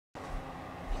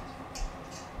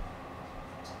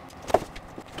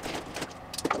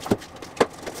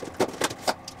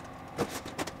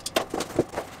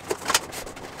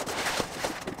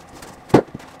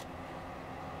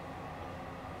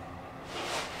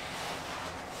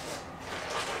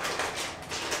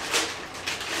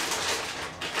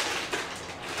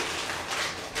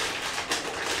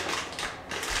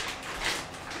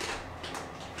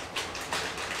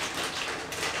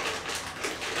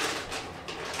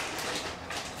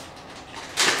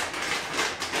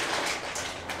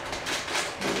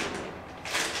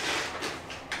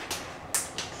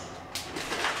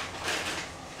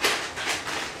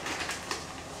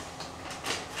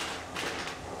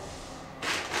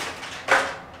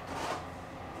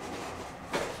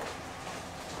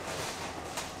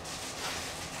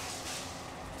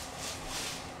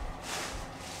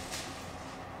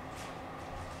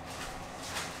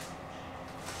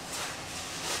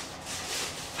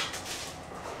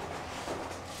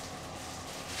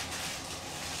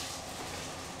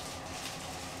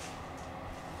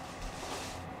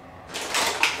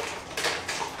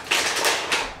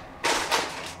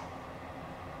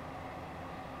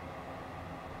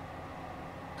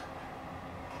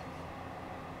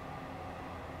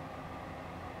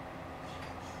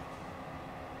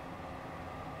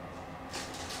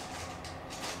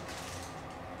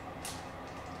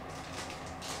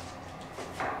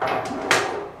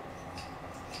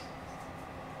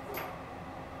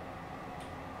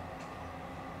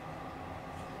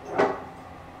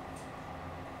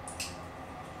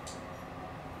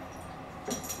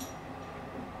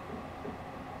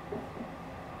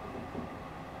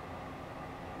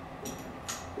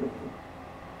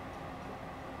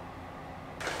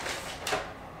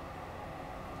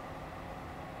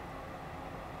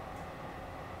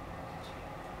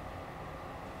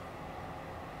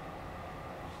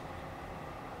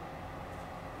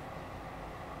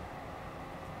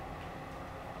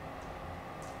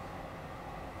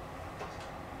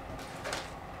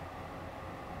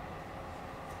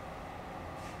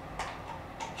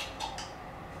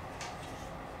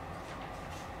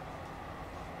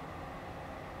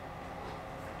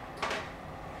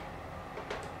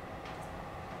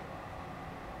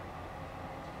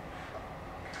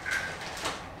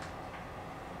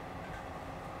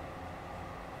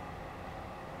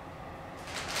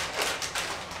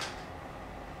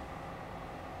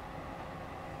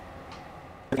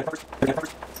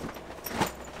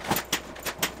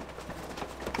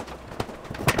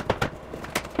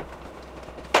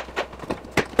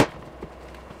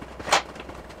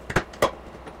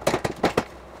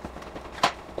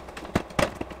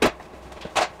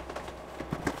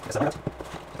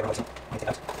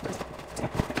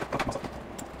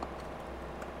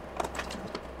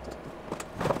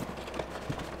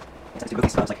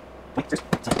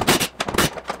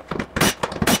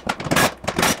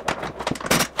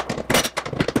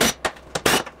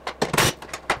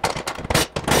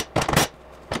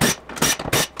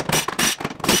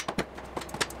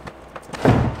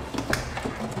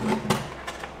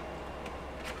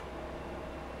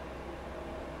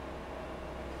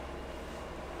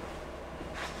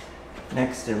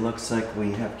Next, it looks like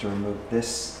we have to remove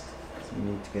this. So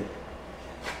we need to get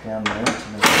down there to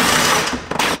make it.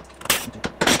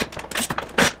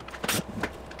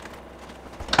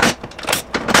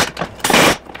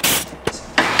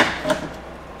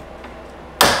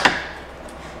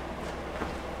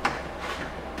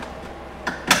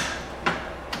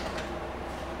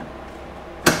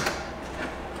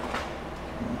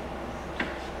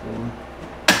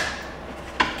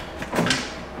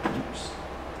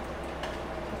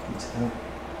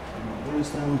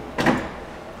 Lose them.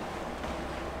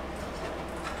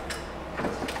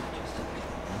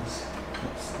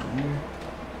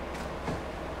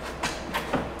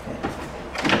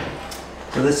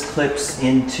 So this clips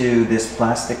into this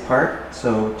plastic part,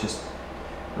 so just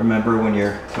remember when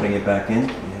you're putting it back in, you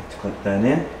have to clip that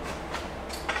in.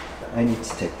 I need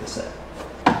to take this out.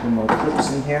 A few more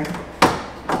clips in here.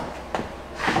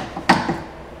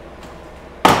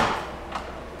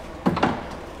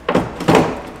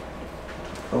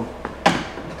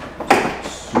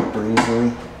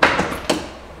 Easily.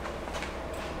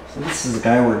 So this is the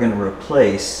guy we're going to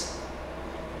replace.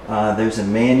 There's a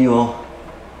manual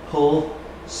pull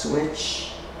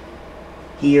switch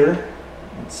here.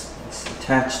 It's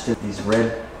attached to these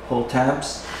red pull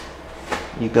tabs.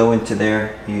 You go into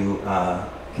there, you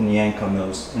can yank on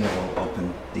those and it will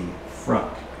open the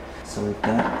frunk. So we've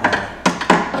got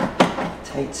a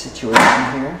tight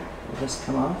situation here. Will this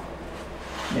come off?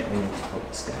 Yeah, we need to pull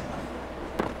this guy on.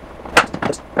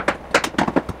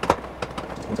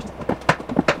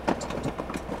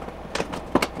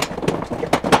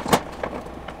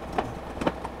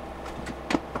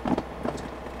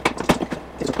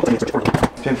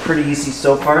 It's been pretty easy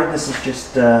so far. This is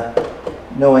just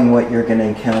knowing what you're going to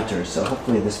encounter. So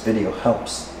hopefully this video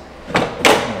helps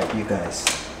you guys.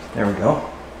 There we go.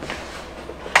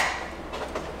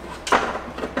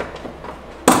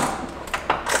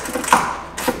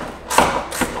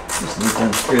 Just need to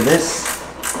unscrew this.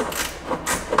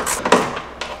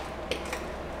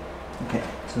 Okay,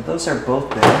 so those are both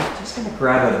there. I'm just going to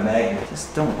grab out a magnet.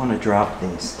 Just don't want to drop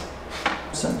these.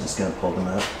 So I'm just going to pull them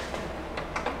out.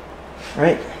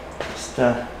 Right, just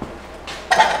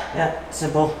yeah,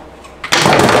 simple.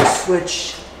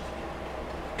 Switch.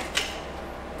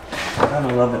 I kind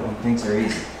of love it when things are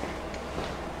easy.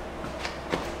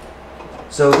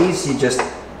 So these, you just,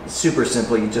 super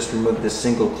simple, you just remove this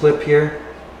single clip here.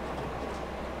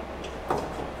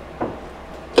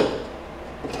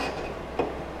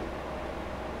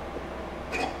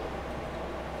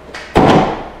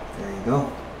 There you go.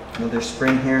 Another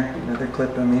spring here, another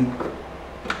clip, I mean.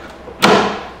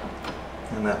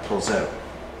 And that pulls out.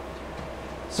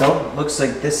 So it looks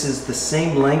like this is the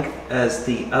same length as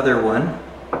the other one.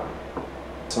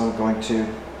 So I'm going to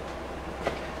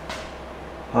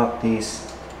pop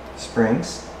these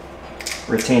springs,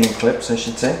 retaining clips I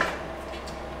should say. So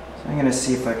I'm going to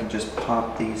see if I can just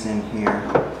pop these in here.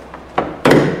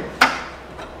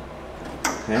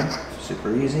 Okay,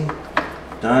 super easy.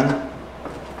 Done.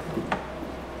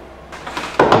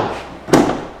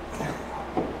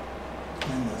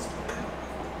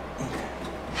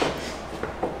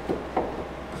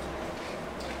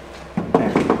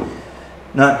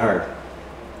 Not hard.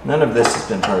 None of this has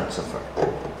been hard so far.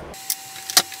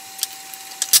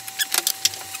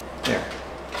 There.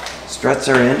 Struts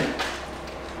are in.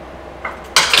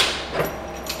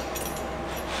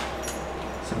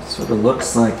 So it sort of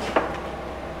looks like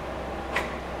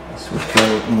this would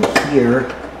go in here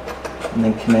and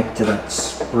then connect to that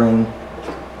spring.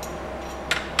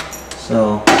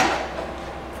 So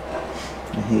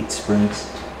I hate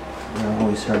springs. They're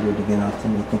always harder to get off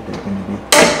than you think they're going to be.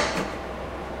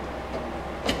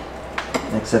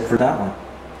 Except for that one.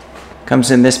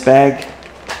 Comes in this bag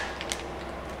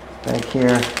here,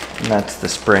 and that's the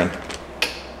spring.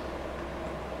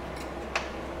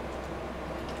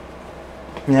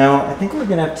 Now, I think we're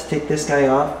gonna have to take this guy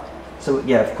off. So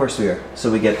yeah, of course we are. So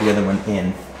we get the other one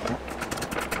in.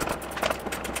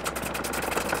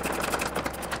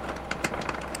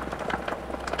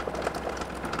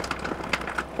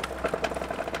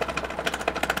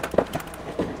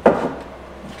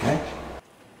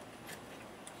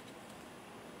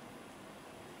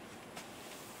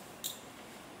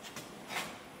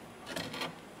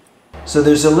 So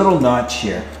there's a little notch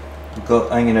here. I'm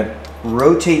going to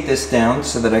rotate this down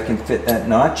so that I can fit that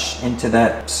notch into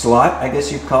that slot, I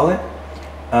guess you'd call it.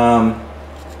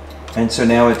 And so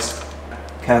now it's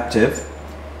captive.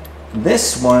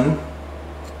 This one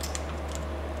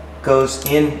goes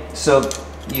in, so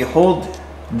you hold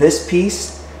this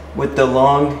piece with the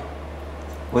long,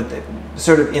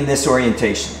 sort of in this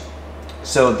orientation.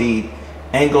 So the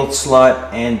angled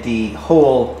slot and the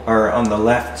hole are on the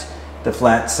left. The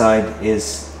flat side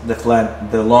is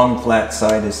the long flat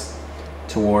side is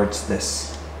towards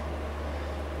this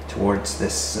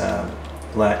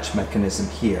latch mechanism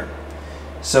here.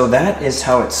 So that is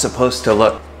how it's supposed to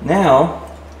look.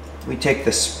 Now we take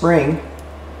the spring,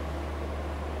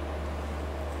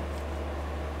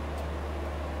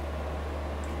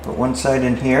 put one side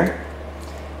in here,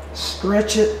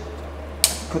 stretch it,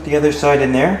 put the other side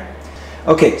in there.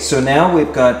 Okay, so now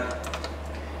we've got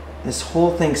this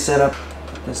whole thing set up.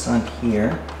 Put this on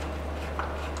here.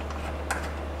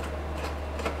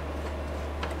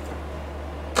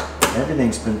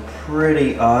 Everything's been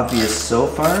pretty obvious so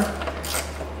far.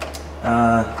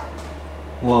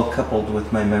 Well, coupled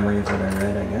with my memory of what I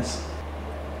read, I guess.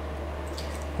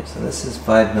 Okay, so this is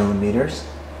 5 millimeters.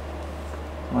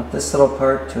 I want this little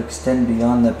part to extend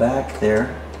beyond the back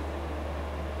there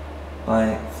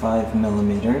by 5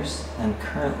 millimeters, and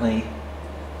currently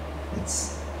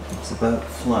it's about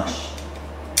flush.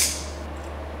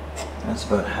 That's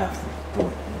about half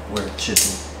where it should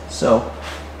be. So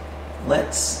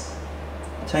let's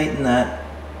tighten that,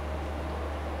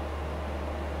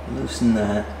 loosen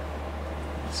that,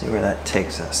 see where that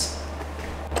takes us.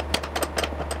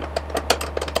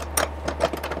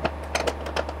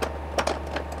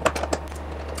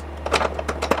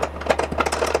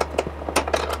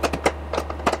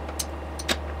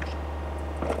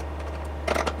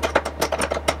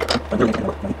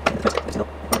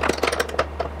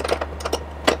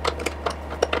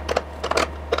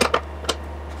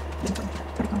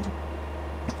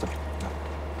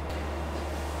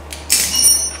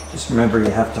 Just remember you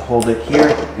have to hold it here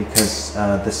because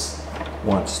this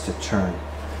wants to turn.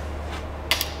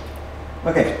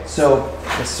 Okay, so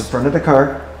this is the front of the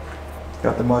car.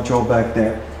 Got the module back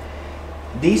there.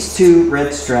 These two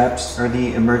red straps are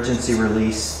the emergency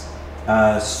release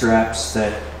straps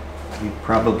that you've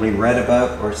probably read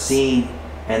about or seen,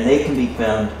 and they can be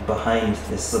found behind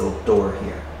this little door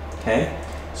here. Okay,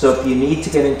 so if you need to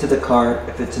get into the car,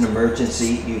 if it's an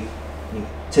emergency, you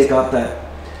take off that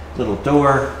little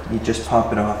door, you just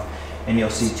pop it off, and you'll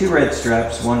see two red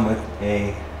straps, one with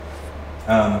a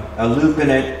loop in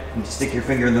it. You stick your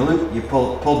finger in the loop, you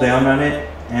pull down on it,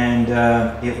 and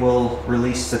it will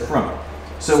release the frunk.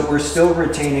 So we're still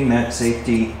retaining that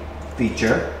safety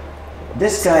feature.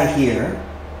 This guy here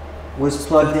was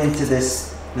plugged into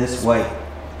this white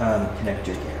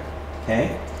connector here.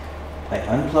 Okay, I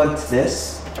unplugged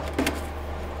this.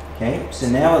 Okay, so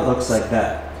now it looks like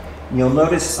that. You'll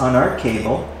notice on our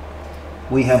cable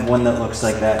we have one that looks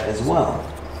like that as well.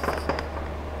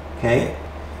 Okay,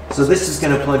 so this is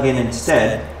going to plug in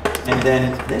instead, and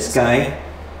then this guy,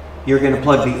 you're going to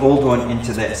plug the old one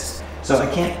into this. So I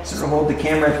can't sort of hold the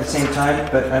camera at the same time,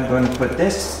 but I'm going to put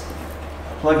this,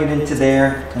 plug it into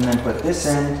there, and then put this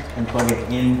end and plug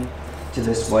it in to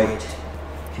this white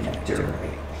connector right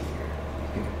here. You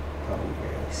can probably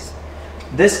barely see.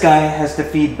 This guy has to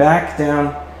feed back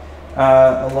down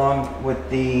along with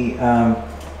the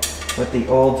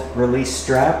old release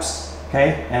straps,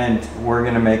 okay? And we're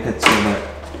gonna make it so that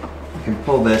you can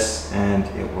pull this and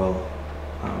it will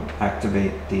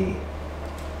activate the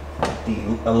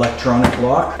electronic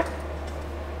lock.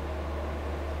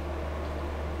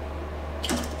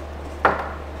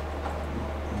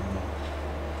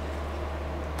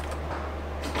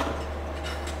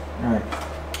 Alright,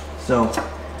 so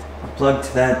I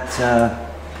plugged that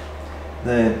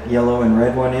the yellow and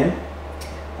red one in.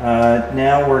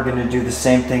 Now we're going to do the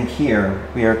same thing here.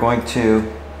 We are going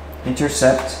to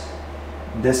intercept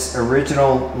this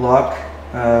original lock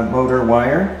motor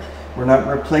wire. We're not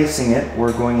replacing it,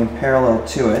 we're going in parallel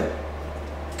to it.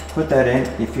 Put that in,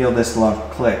 you feel this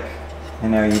lock click.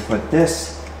 And now you put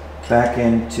this back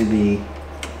into the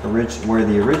where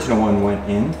the original one went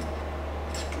in.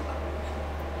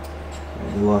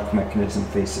 The lock mechanism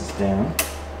faces down.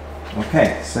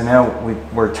 Okay, so now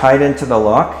we're tied into the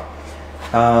lock.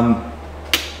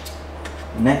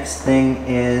 Next thing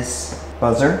is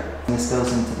buzzer. This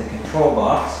goes into the control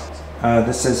box.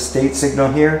 This says state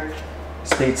signal here,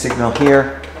 state signal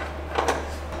here.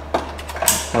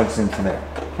 Plugs into there.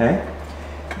 Okay.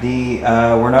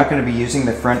 We're not going to be using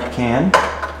the front can.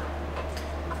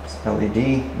 It's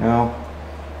LED. No.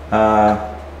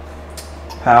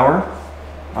 Power.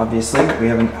 Obviously, we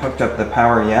haven't hooked up the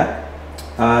power yet.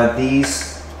 The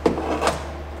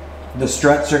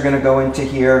struts are going to go into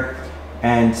here,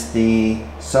 and the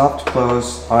soft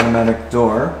close automatic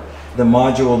door, the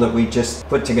module that we just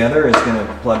put together, is going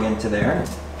to plug into there.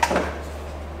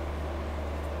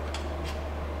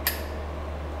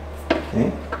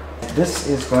 Okay. This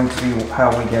is going to be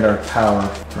how we get our power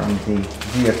from the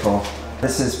vehicle.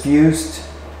 This is fused.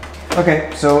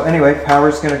 Okay, so anyway,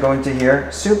 power's going to go into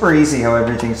here. Super easy how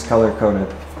everything's color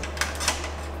coded.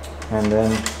 And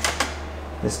then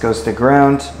this goes to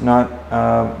ground, not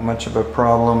much of a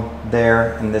problem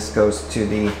there. And this goes to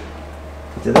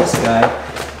this guy,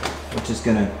 which is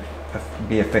going to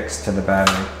be affixed to the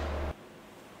battery.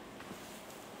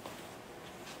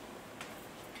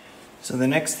 So the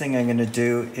next thing I'm going to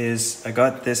do is I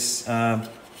got this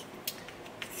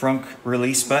Frunk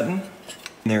release button.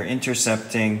 They're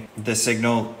intercepting the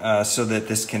signal so that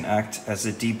this can act as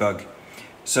a debug.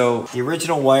 So the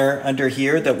original wire under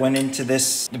here that went into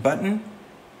this button,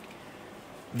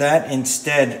 that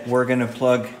instead we're going to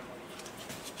plug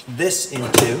this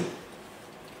into.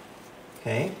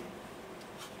 Okay,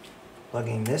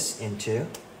 plugging this into.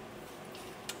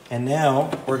 And now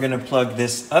we're going to plug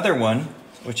this other one,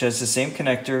 which has the same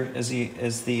connector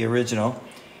as the original,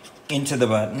 into the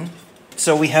button.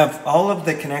 So we have all of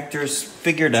the connectors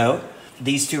figured out.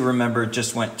 These two, remember,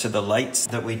 just went to the lights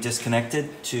that we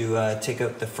disconnected to take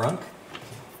out the frunk.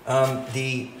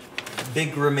 The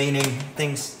big remaining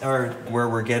things are where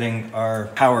we're getting our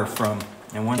power from.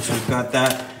 And once we've got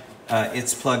that,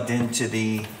 it's plugged into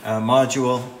the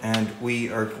module, and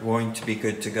we are going to be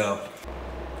good to go.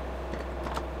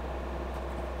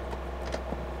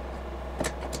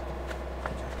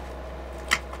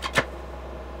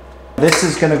 This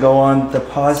is going to go on the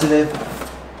positive